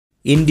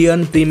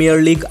Indian Premier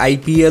League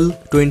IPL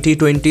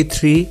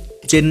 2023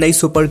 Chennai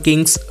Super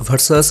Kings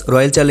vs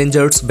Royal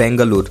Challengers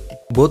Bangalore.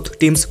 Both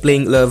teams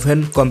playing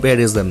 11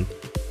 comparison.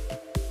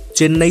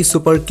 Chennai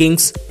Super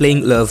Kings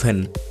playing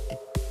 11.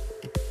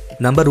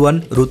 Number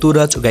 1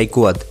 Ruturaj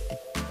Gaikwad.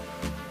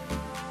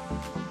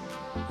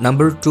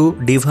 Number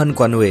 2 Devon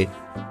Conway.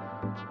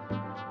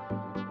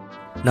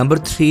 Number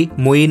 3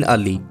 Moeen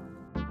Ali.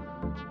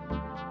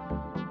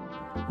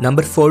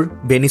 Number 4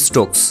 Benny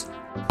Stokes.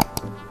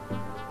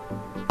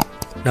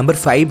 Number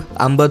 5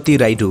 Ambati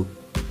Rayudu.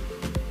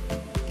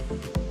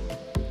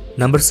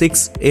 Number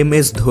 6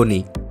 MS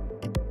Dhoni.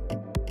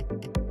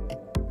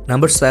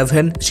 Number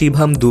 7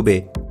 Shivam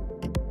Dube.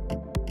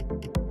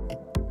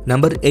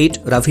 Number 8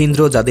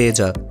 Ravindra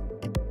Jadeja.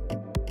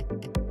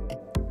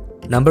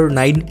 Number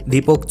 9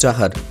 Deepak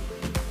Chahar.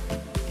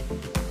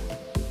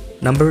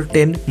 Number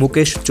 10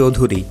 Mukesh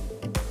Chowdhary.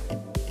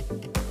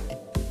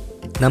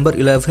 Number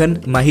 11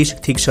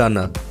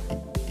 Theekshana.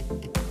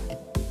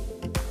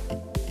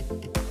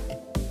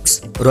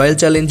 Royal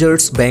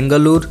Challengers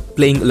Bangalore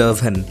playing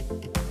 11.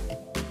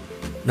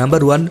 Number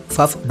 1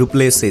 Faf du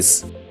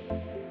Plessis.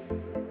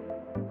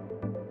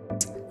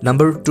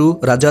 Number 2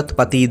 Rajat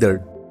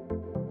Patidar.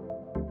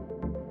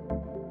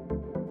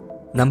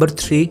 Number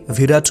 3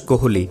 Virat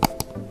Kohli.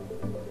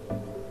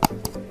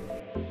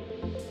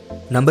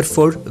 Number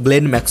 4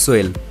 Glenn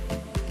Maxwell.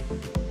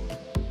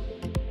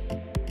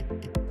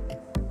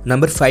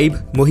 Number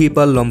 5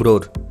 Mohipal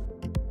Lomror.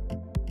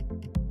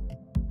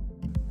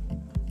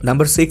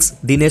 Number 6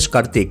 Dinesh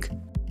Karthik.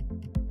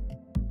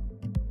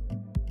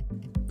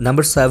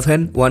 Number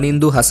 7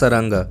 Wanindu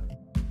Hasaranga.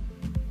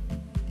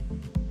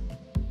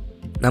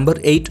 Number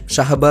 8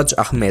 Shahbaz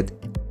Ahmed.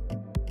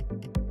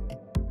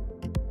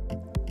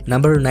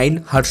 Number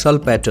 9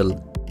 Patel.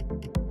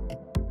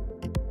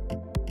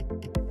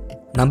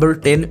 Number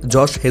 10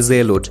 Josh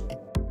Hazlewood.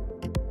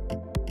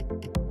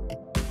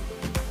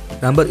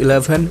 Number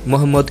 11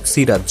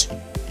 Siraj.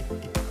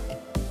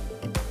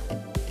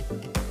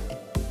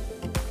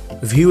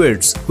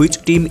 Viewers,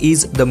 which team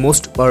is the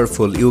most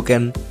powerful? You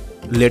can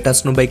let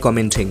us know by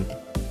commenting.